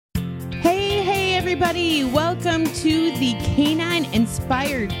everybody. Welcome to the Canine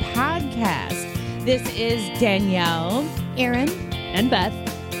Inspired Podcast. This is Danielle, Erin, and Beth.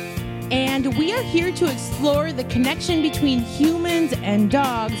 And we are here to explore the connection between humans and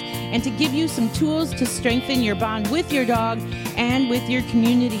dogs and to give you some tools to strengthen your bond with your dog and with your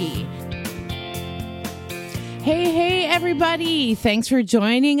community. Hey, everybody. Thanks for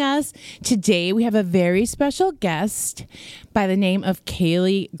joining us. Today, we have a very special guest by the name of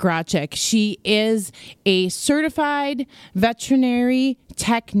Kaylee Grachik. She is a certified veterinary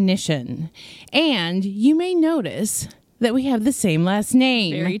technician. And you may notice that we have the same last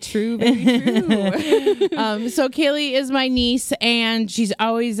name. Very true, very true. So Kaylee is my niece, and she's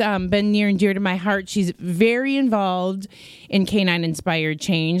always been near and dear to my heart. She's very involved in Canine Inspired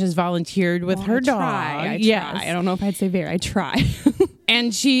Change, has volunteered with her dog. I try. I don't know if I'd say very. I try.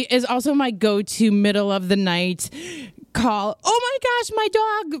 And she is also my go-to middle of the night call. Oh my gosh, my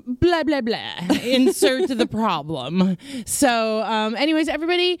dog, blah, blah, blah. Insert the problem. So anyways,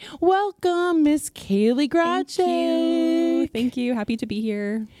 everybody, welcome Miss Kaylee Grachik. Thank you. Happy to be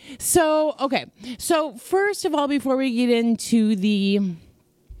here. So, okay. So first of all, before we get into the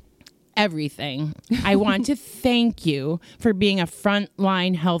everything, I want to thank you for being a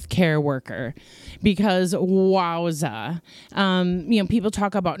frontline healthcare worker, because wowza, people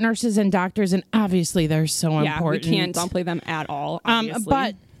talk about nurses and doctors, and obviously they're so important. We can't downplay them at all, obviously.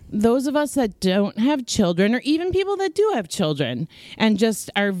 But those of us that don't have children, or even people that do have children and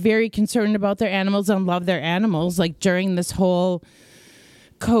just are very concerned about their animals and love their animals, like during this whole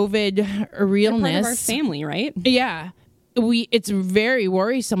COVID realness. They're part of our family, right? Yeah. It's very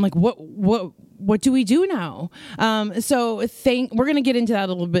worrisome. Like, what do we do now? So we're going to get into that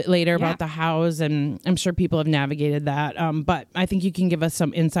a little bit later about the hows, and I'm sure people have navigated that. But I think you can give us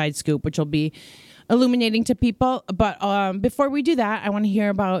some inside scoop, which will be illuminating to people. But before we do that, I want to hear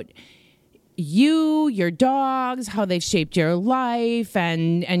about you, your dogs, how they've shaped your life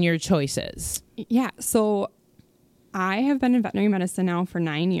and your choices. Yeah. So I have been in veterinary medicine now for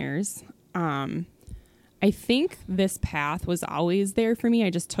 9 years. I think this path was always there for me.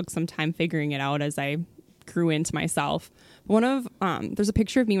 I just took some time figuring it out as I grew into myself. There's a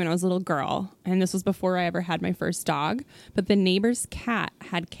picture of me when I was a little girl, and this was before I ever had my first dog, but the neighbor's cat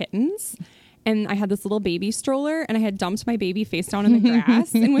had kittens, and I had this little baby stroller, and I had dumped my baby face down in the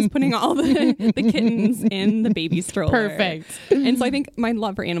grass and was putting all the kittens in the baby stroller. Perfect. And so I think my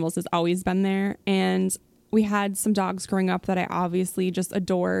love for animals has always been there. And we had some dogs growing up that I obviously just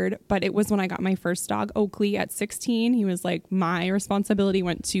adored, but it was when I got my first dog, Oakley, at 16. He was like my responsibility,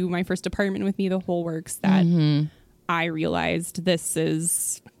 went to my first apartment with me, the whole works, that I realized this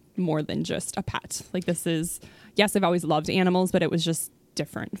is more than just a pet. Like, this is, yes, I've always loved animals, but it was just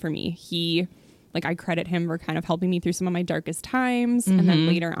different for me. I credit him for kind of helping me through some of my darkest times. And then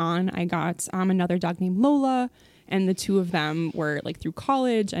later on, I got another dog named Lola, and the two of them were like through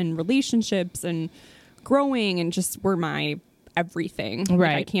college and relationships and growing, and just were my everything.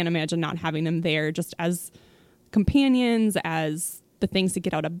 Right. I can't imagine not having them there, just as companions, as the things to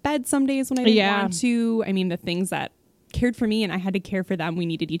get out of bed some days when I didn't want to. I mean, the things that cared for me, and I had to care for them. We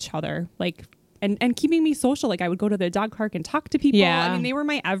needed each other, and keeping me social. Like, I would go to the dog park and talk to people. Yeah. I mean, they were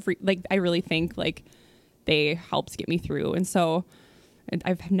my I really think they helped get me through. And so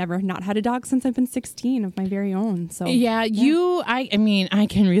I've never not had a dog since I've been 16 of my very own. So I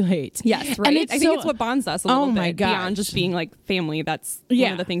can relate. Yes, right. I think it's what bonds us a little bit beyond just being like family. That's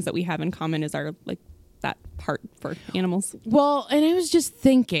one of the things that we have in common is our that part for animals. Well, and I was just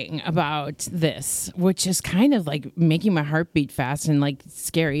thinking about this, which is kind of like making my heart beat fast and like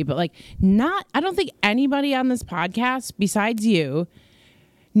scary, but I don't think anybody on this podcast besides you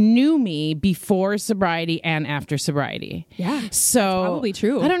knew me before sobriety and after sobriety. Yeah. So probably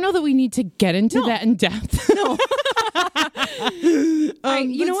true. I don't know that we need to get into that in depth. No.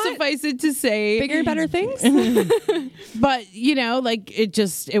 You know what? Suffice it to say, bigger and better things. But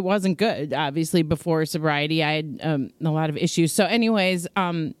it wasn't good. Obviously, before sobriety, I had a lot of issues. So anyways,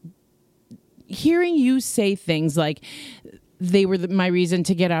 hearing you say things like they were my reason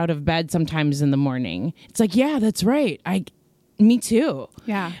to get out of bed sometimes in the morning. It's like, yeah, that's right. Me too.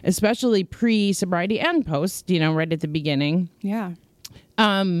 Yeah. Especially pre-sobriety and post, right at the beginning. Yeah.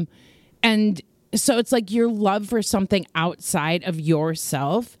 And so it's like your love for something outside of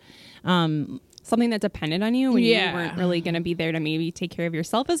yourself. Something that depended on you when you weren't really going to be there to maybe take care of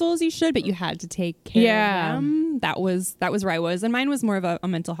yourself as well as you should, but you had to take care of them. That was where I was. And mine was more of a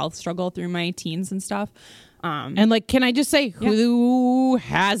mental health struggle through my teens and stuff. And can I just say who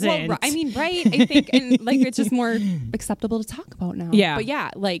hasn't? Well, I mean, right. I think, and it's just more acceptable to talk about now. Yeah. But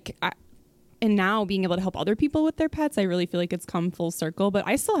yeah, and now being able to help other people with their pets, I really feel like it's come full circle. But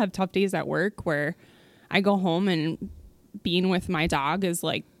I still have tough days at work where I go home and being with my dog is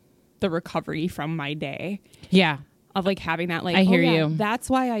like the recovery from my day. Yeah. Of like having that, like, I hear you. That's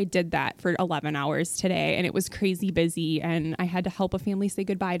why I did that for 11 hours today. And it was crazy busy. And I had to help a family say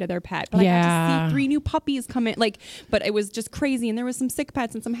goodbye to their pet. But I got to see 3 new puppies come in. Like, but it was just crazy. And there was some sick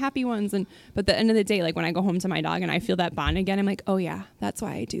pets and some happy ones. But at the end of the day, like when I go home to my dog and I feel that bond again, I'm like, oh yeah, that's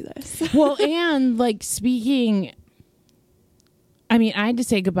why I do this. Well, and like speaking, I mean, I had to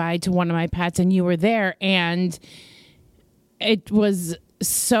say goodbye to one of my pets and you were there, and it was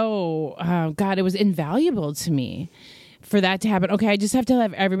so, God, it was invaluable to me for that to happen. Okay, I just have to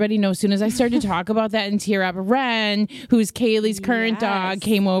let everybody know, as soon as I started to talk about that and tear up, Ren, who's Kaylee's current dog,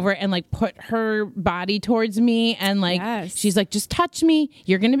 came over and like put her body towards me and like, she's like, just touch me.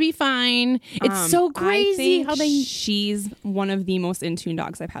 You're going to be fine. It's so crazy how she's one of the most in tune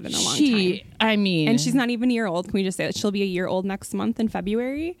dogs I've had in a long time. I mean, and she's not even a year old. Can we just say that she'll be a year old next month in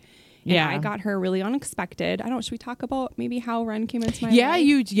February? And I got her really unexpected. I don't know, should we talk about maybe how Ren came into my life? I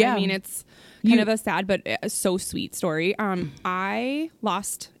mean, it's kind of a sad but so sweet story. I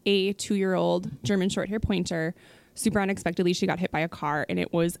lost a 2-year-old German Shorthair Pointer super unexpectedly. She got hit by a car and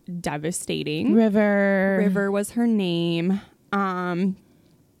it was devastating. River was her name.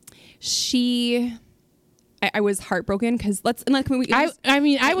 I was heartbroken because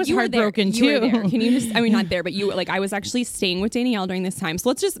I was heartbroken too. You were there. Can you just, I mean, not there, but you like, I was actually staying with Danielle during this time. So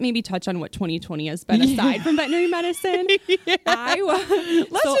let's just maybe touch on what 2020 has been aside from veterinary medicine.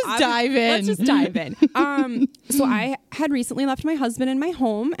 Let's just dive in. So I had recently left my husband in my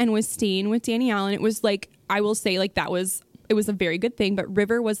home and was staying with Danielle. And it was like, I will say like it was a very good thing, but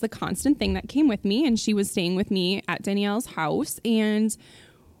River was the constant thing that came with me, and she was staying with me at Danielle's house. And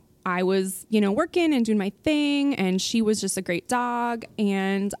I was, working and doing my thing, and she was just a great dog,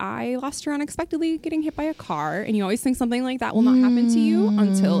 and I lost her unexpectedly getting hit by a car. And you always think something like that will not happen to you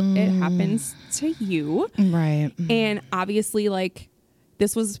until it happens to you. Right. And obviously, like,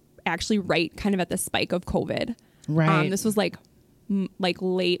 this was actually right kind of at the spike of COVID. Right. This was like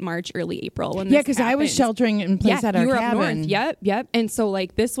late March, early April. When because I was sheltering in place at our cabin. Yep. And so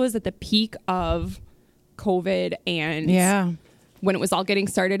like this was at the peak of COVID, and when it was all getting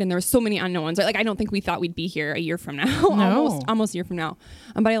started, and there were so many unknowns. Like, I don't think we thought we'd be here a year from now. Almost a year from now.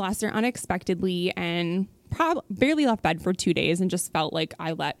 But I lost her unexpectedly and barely left bed for 2 days, and just felt like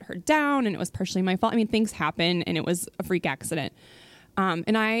I let her down, and it was partially my fault. I mean, things happen, and it was a freak accident.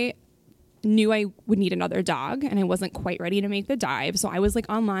 And I knew I would need another dog, and I wasn't quite ready to make the dive. So I was like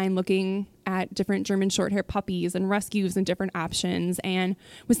online looking at different German Shorthair puppies and rescues and different options, and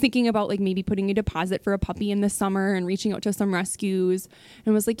was thinking about like maybe putting a deposit for a puppy in the summer and reaching out to some rescues,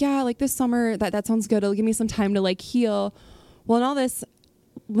 and was like, yeah, like this summer that sounds good. It'll give me some time to like heal. Well, and all this,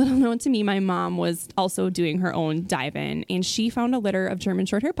 little known to me, my mom was also doing her own dive-in, and she found a litter of German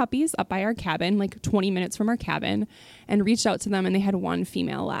Shorthair puppies up by our cabin, like 20 minutes from our cabin, and reached out to them, and they had one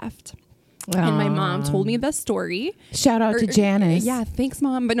female left. And my mom told me the story. Shout out to Janice. Yeah, thanks,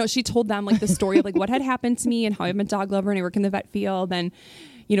 Mom. But no, she told them like the story of like what had happened to me and how I'm a dog lover and I work in the vet field. And,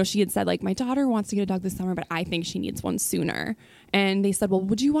 she had said like, my daughter wants to get a dog this summer, but I think she needs one sooner. And they said, well,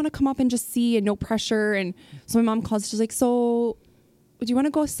 would you want to come up and just see, and no pressure? And so my mom calls, she's like, so do you want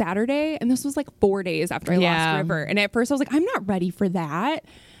to go Saturday? And this was like 4 days after I lost River. And at first I was like, I'm not ready for that.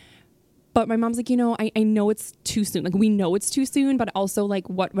 But my mom's like, I know it's too soon. Like, we know it's too soon, but also like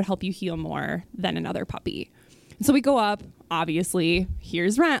what would help you heal more than another puppy? And so we go up, obviously,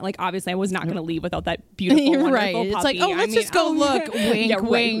 here's Ren. Like, obviously I was not going to leave without that beautiful, wonderful puppy. It's like, let's just go look. Wink,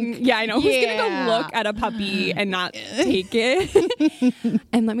 wink. Yeah, I know. Who's going to go look at a puppy and not take it?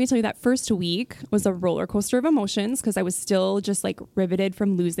 And let me tell you, that first week was a roller coaster of emotions, because I was still just like riveted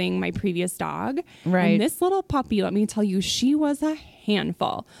from losing my previous dog. Right. And this little puppy, let me tell you, she was a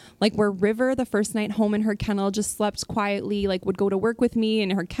handful. Like, where River the first night home in her kennel just slept quietly, like would go to work with me,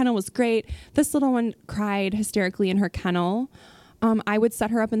 and her kennel was great. This little one cried hysterically in her kennel. I would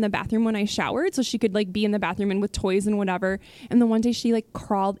set her up in the bathroom when I showered so she could like be in the bathroom and with toys and whatever. And the one day she like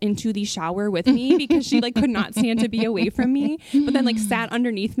crawled into the shower with me because she like could not stand to be away from me, but then like sat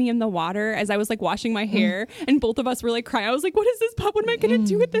underneath me in the water as I was like washing my hair, and both of us were like crying. I was like, what is this pup? What am I going to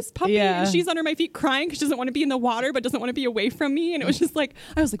do with this puppy? And she's under my feet crying because she doesn't want to be in the water but doesn't want to be away from me. And it was just like,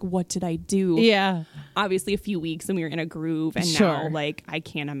 I was like, what did I do? Yeah. Obviously a few weeks and we were in a groove, and now like I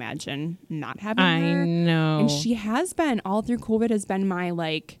can't imagine not having her. I know. And she has been all through COVID, has been my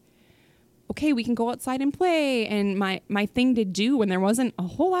like, okay, we can go outside and play, and my thing to do when there wasn't a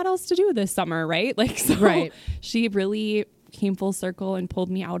whole lot else to do this summer, right? Like, so she really came full circle and pulled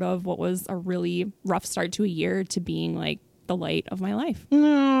me out of what was a really rough start to a year to being like the light of my life.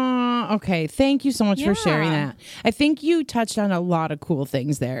 Okay. Thank you so much for sharing that. I think you touched on a lot of cool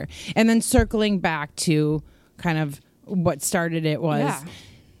things there. And then circling back to kind of what started it was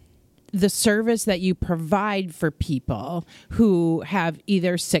the service that you provide for people who have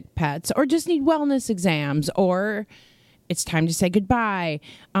either sick pets or just need wellness exams or it's time to say goodbye.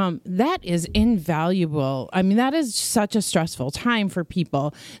 That is invaluable. I mean, that is such a stressful time for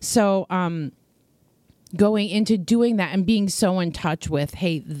people. So, going into doing that and being so in touch with,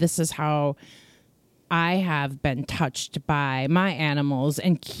 hey, this is how I have been touched by my animals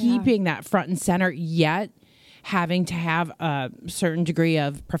and keeping that front and center, yet having to have a certain degree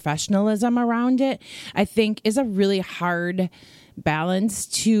of professionalism around it, I think is a really hard balance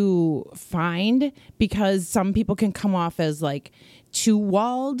to find because some people can come off as like too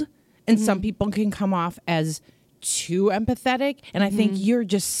walled and some people can come off as too empathetic. And I think you're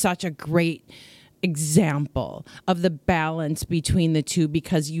just such a great example of the balance between the two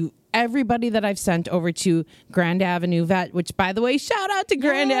because everybody that I've sent over to Grand Avenue Vet, which by the way, shout out to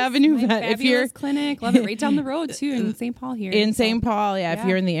Grand Avenue Vet. If you're clinic, love it, right down the road too in St. Paul here. In St. Paul, if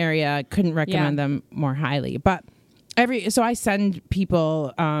you're in the area, I couldn't recommend them more highly. But so I send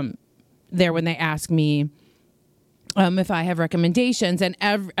people there when they ask me if I have recommendations, and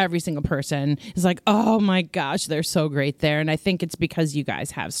every single person is like, oh my gosh, they're so great there. And I think it's because you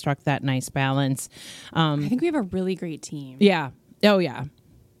guys have struck that nice balance. I think we have a really great team. Yeah. Oh yeah.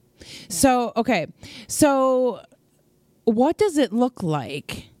 So, okay. So what does it look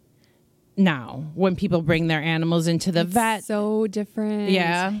like now when people bring their animals into the vet? So different.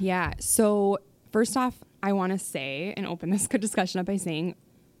 Yeah. Yeah. So first off, I want to say and open this discussion up by saying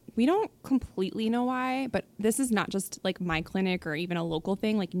we don't completely know why, but this is not just like my clinic or even a local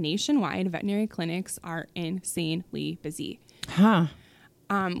thing. Like nationwide, veterinary clinics are insanely busy. Huh.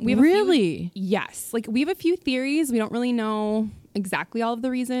 We have really? Yes. Like we have a few theories. We don't really know exactly all of the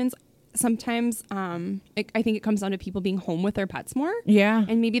reasons. Sometimes I think it comes down to people being home with their pets more. Yeah.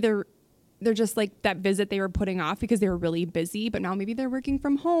 And maybe they're just like that visit they were putting off because they were really busy, but now maybe they're working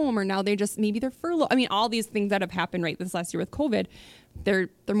from home or now maybe they're furloughed. I mean, all these things that have happened right this last year with COVID, they're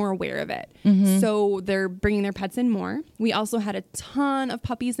more aware of it. So they're bringing their pets in more. We also had a ton of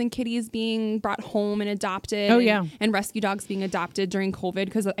puppies and kitties being brought home and adopted. And rescue dogs being adopted during COVID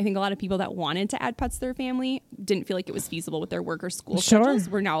because I think a lot of people that wanted to add pets to their family didn't feel like it was feasible with their work or school schedules.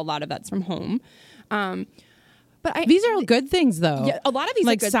 Where now a lot of that's from home. But these are all good things, though. Yeah, a lot of these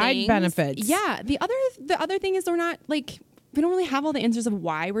like are good side things. benefits. Yeah. The other thing is we don't really have all the answers of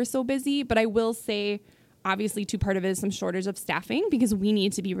why we're so busy. But I will say, obviously, part of it is some shortage of staffing because we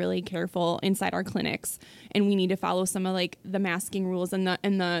need to be really careful inside our clinics, and we need to follow some of like the masking rules and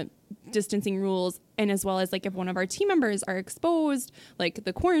the distancing rules, and as well as like if one of our team members are exposed, like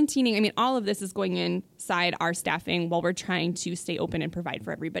the quarantining. I mean, all of this is going inside our staffing while we're trying to stay open and provide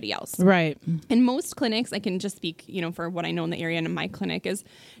for everybody else. Right. In most clinics, I can just speak, for what I know in the area, and in my clinic is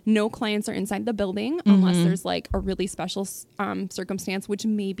no clients are inside the building unless there's like a really special circumstance, which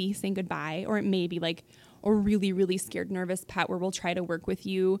may be saying goodbye, or it may be like a really, really scared, nervous pet where we'll try to work with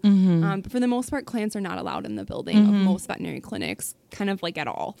you. But for the most part, clients are not allowed in the building of most veterinary clinics, kind of like at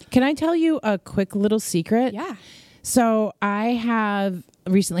all. Can I tell you a quick little secret? Yeah. So I have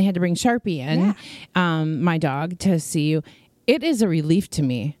recently had to bring Sharpie in, my dog, to see you. It is a relief to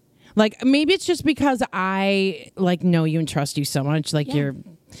me. Like, maybe it's just because I like know you and trust you so much. Like you're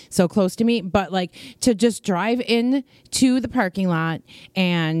so close to me, but like to just drive in to the parking lot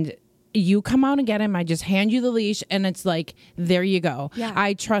and you come out and get him. I just hand you the leash and it's like, there you go. Yeah.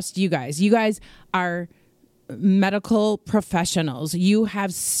 I trust you guys. You guys are medical professionals. You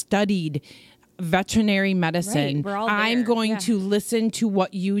have studied veterinary medicine. Right. We're all there. I'm going to listen to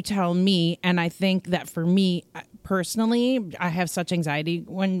what you tell me. And I think that for me personally, I have such anxiety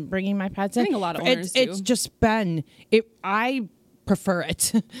when bringing my pets in. I think a lot of owners do. It's just been, I prefer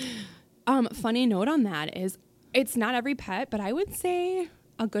it. Funny note on that is it's not every pet, but I would say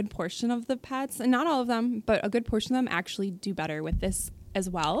a good portion of the pets, and not all of them, but a good portion of them actually do better with this as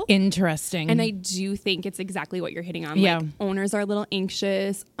well. Interesting. And I do think it's exactly what you're hitting on. Yeah. Like owners are a little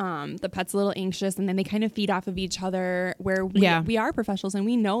anxious, the pet's a little anxious, and then they kind of feed off of each other where we are professionals and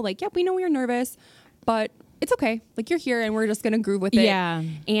we know we know we're nervous, but it's okay. Like you're here and we're just going to groove with it. Yeah.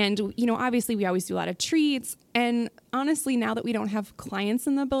 And, obviously we always do a lot of treats. And honestly, now that we don't have clients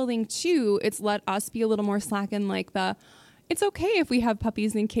in the building too, it's let us be a little more slack in like it's okay if we have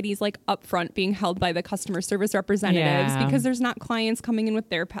puppies and kitties like up front being held by the customer service representatives because there's not clients coming in with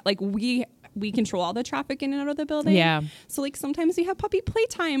their pet. Like we we control all the traffic in and out of the building. Yeah. So like sometimes we have puppy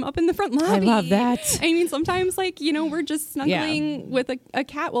playtime up in the front lobby. I love that. I mean, sometimes like, we're just snuggling with a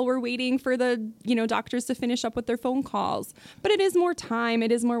cat while we're waiting for the, doctors to finish up with their phone calls. But it is more time.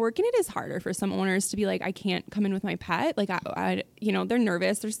 It is more work. And it is harder for some owners to be like, I can't come in with my pet. Like, they're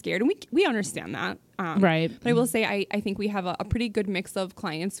nervous, they're scared. And we understand that. Right. But I will say, I think we have a pretty good mix of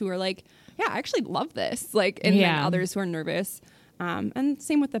clients who are like, yeah, I actually love this. Like, and then others who are nervous. And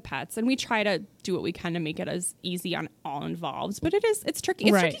same with the pets. And we try to do what we can to make it as easy on all involved. But it's tricky.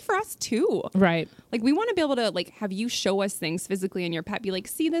 It's tricky for us too. Right. Like we want to be able to like have you show us things physically and your pet be like,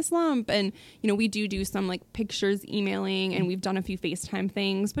 see this lump. And, we do some like pictures, emailing, and we've done a few FaceTime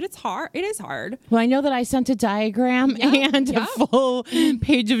things, but it's hard. It is hard. Well, I know that I sent a diagram and a full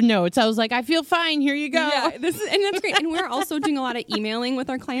page of notes. I was like, I feel fine. Here you go. Yeah, and that's great. And we're also doing a lot of emailing with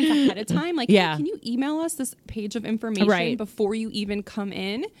our clients ahead of time. Like, hey, can you email us this page of information before you even come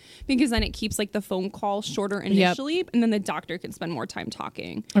in? Because then it keeps like the phone call shorter initially, and then the doctor can spend more time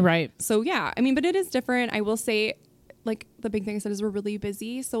talking. Right. So yeah, I mean, but it is different. I will say, like the big thing I said is we're really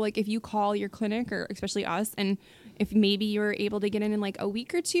busy. So like if you call your clinic, or especially us, and if maybe you're able to get in like a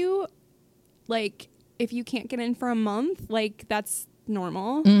week or two, like if you can't get in for a month, like that's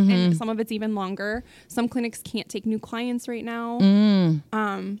normal. And some of it's even longer. Some clinics can't take new clients right now. And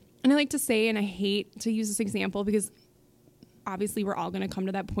I like to say, and I hate to use this example because obviously we're all going to come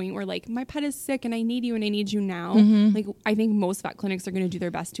to that point where like my pet is sick and I need you and I need you now. Like I think most vet clinics are going to do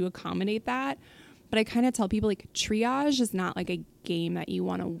their best to accommodate that. But I kind of tell people like triage is not like a game that you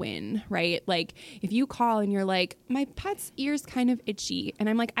want to win, right? Like if you call and you're like, my pet's ear's kind of itchy, and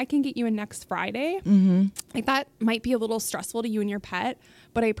I'm like, I can get you in next Friday. Like that might be a little stressful to you and your pet,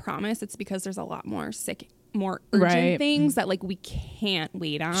 but I promise it's because there's a lot more more urgent things that like we can't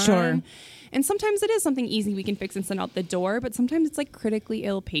wait on. Sure. And sometimes it is something easy we can fix and send out the door, but sometimes it's like critically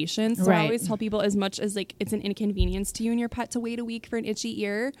ill patients. So I always tell people, as much as like it's an inconvenience to you and your pet to wait a week for an itchy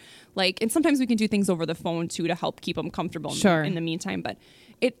ear, like, and sometimes we can do things over the phone too to help keep them comfortable in the meantime. But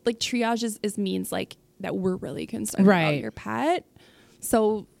it like triage is means like that we're really concerned about your pet.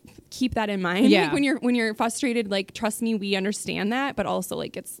 So keep that in mind. Yeah. Like when you're frustrated, like trust me, we understand that. But also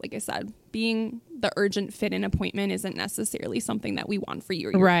like it's like I said, being the urgent fit-in appointment isn't necessarily something that we want for you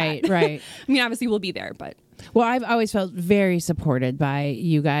or your pet. Right. I mean, obviously we'll be there, but well, I've always felt very supported by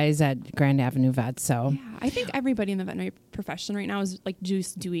you guys at Grand Avenue Vets. So yeah, I think everybody in the veterinary profession right now is like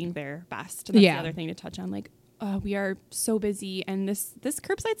just doing their best. That's the other thing to touch on. Like we are so busy, and this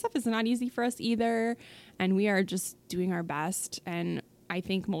curbside stuff is not easy for us either, and we are just doing our best. And I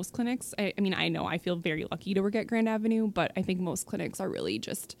think most clinics, I mean, I know I feel very lucky to work at Grand Avenue, but I think most clinics are really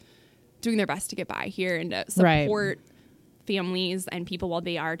just doing their best to get by here and to support families and people while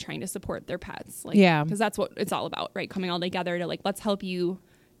they are trying to support their pets. Like, because that's what it's all about, right? Coming all together to like, let's help you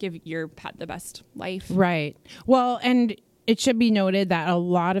give your pet the best life. Right. Well, and it should be noted that a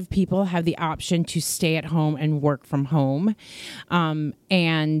lot of people have the option to stay at home and work from home.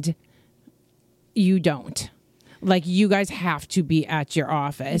 And you don't. Like, you guys have to be at your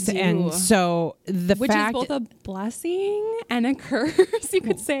office. And so which is both a blessing and a curse, you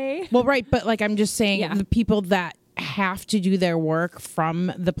could say. Well, right. But like, I'm just saying the people that have to do their work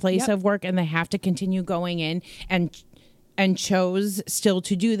from the place of work, and they have to continue going in and chose still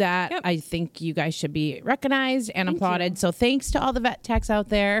to do that. I think you guys should be recognized and applauded. So thanks to all the vet techs out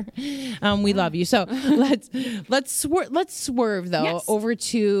there. We love you. So let's swerve though over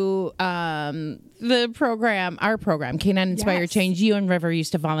to the program, our program, Canine Inspire Change. You and River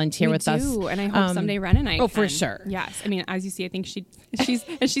used to volunteer with us, and I hope someday Ren and I can. for sure. Yes, I mean, as you see, I think she's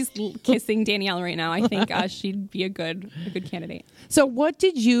kissing Danielle right now. I think she'd be a good candidate. So what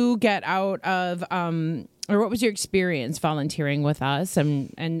did you get out of or what was your experience volunteering with us?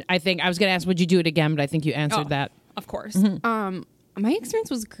 And I think I was going to ask, would you do it again? But I think you answered that. Of course. My experience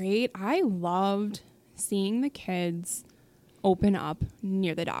was great. I loved seeing the kids open up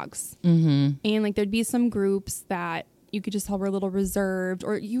near the dogs. And like there'd be some groups that you could just tell were a little reserved,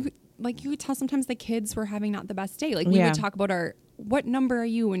 or you could tell sometimes the kids were having not the best day. Like we would talk about what number are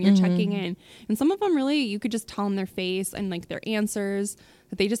you when you're checking in? And some of them really, you could just tell in their face and like their answers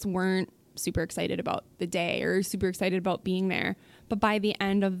that they just weren't super excited about the day or super excited about being there. But by the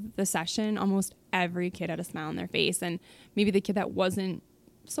end of the session, almost every kid had a smile on their face. And maybe the kid that wasn't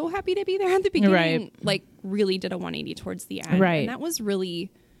so happy to be there at the beginning, like really did a 180 towards the end. And that was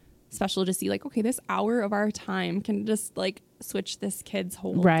really special to see, like, okay, this hour of our time can just like switch this kid's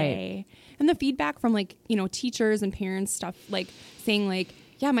whole day. And the feedback from like, teachers and parents stuff, like saying like,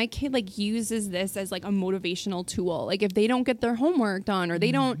 yeah, my kid like uses this as like a motivational tool. Like if they don't get their homework done or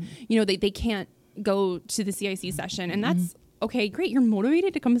they don't, they can't go to the CIC session. And that's okay, great. You're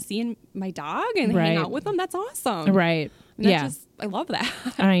motivated to come see my dog and hang out with them. That's awesome. Right. Yeah. I love that.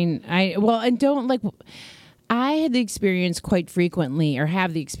 And don't like, I had the experience quite frequently, or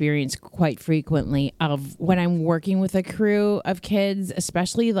have the experience quite frequently, of when I'm working with a crew of kids,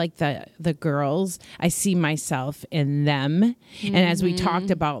 especially like the girls, I see myself in them. Mm-hmm. And as we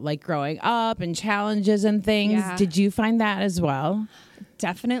talked about like growing up and challenges and things, did you find that as well?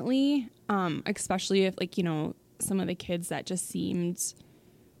 Definitely. Especially if like, some of the kids that just seemed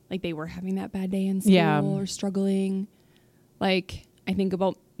like they were having that bad day in school or struggling. Like, I think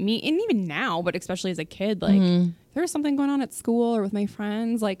about me, and even now, but especially as a kid, like if there was something going on at school or with my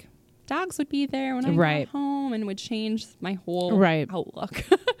friends, like dogs would be there when I got home and would change my whole outlook.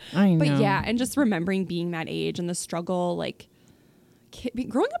 I know. But yeah, and just remembering being that age and the struggle, like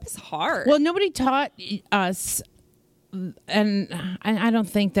growing up is hard. Well, nobody taught us, and I don't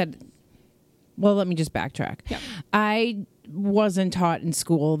think that, well, let me just backtrack. Yeah. I wasn't taught in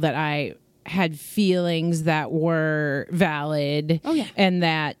school that I had feelings that were valid. Oh, yeah. And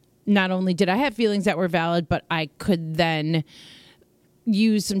that not only did I have feelings that were valid, but I could then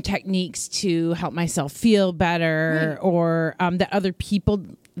use some techniques to help myself feel better, or that other people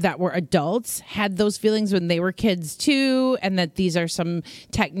that were adults had those feelings when they were kids too, and that these are some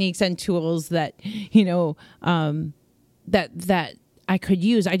techniques and tools that, that I could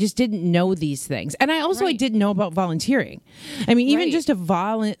use. I just didn't know these things. And I also I didn't know about volunteering. I mean, even just to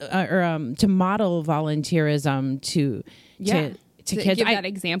model volunteerism to kids. Give that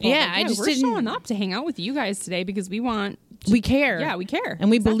example. Yeah, I just we're showing up to hang out with you guys today because we care. Yeah, we care. And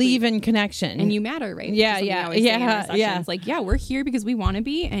we believe in connection. And you matter, right? Yeah. It's like, we're here because we want to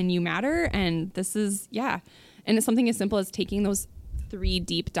be, and you matter. And this is, and it's something as simple as taking those 3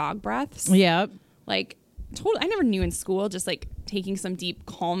 deep dog breaths. Yep. Like, I never knew in school, just like taking some deep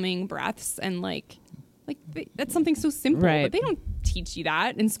calming breaths, and like that's something so simple, but they don't teach you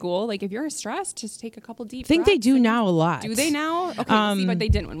that in school. Like if you're stressed, just take a couple deep breaths. I think they do now a lot. Do they now? Okay, see, but they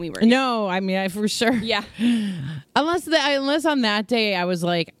didn't when we were. No, I mean, for sure. Yeah. Unless on that day I was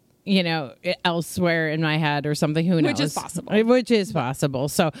like, elsewhere in my head or something. Who knows? Which is possible.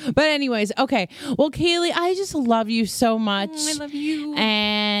 So, but anyways, okay. Well, Kaylee, I just love you so much. I love you.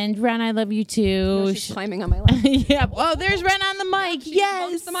 And Ren, I love you too. No, she's climbing on my lap. Yeah. Oh, there's Ren on the mic.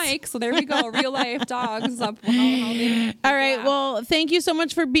 Yes. The mic. So there we go. Real life dogs up. All right. Well, thank you so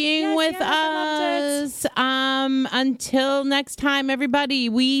much for being with us. Until next time, everybody,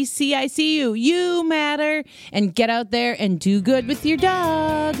 I see you. You matter. And get out there and do good with your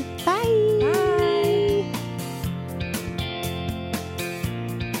dog. Bye.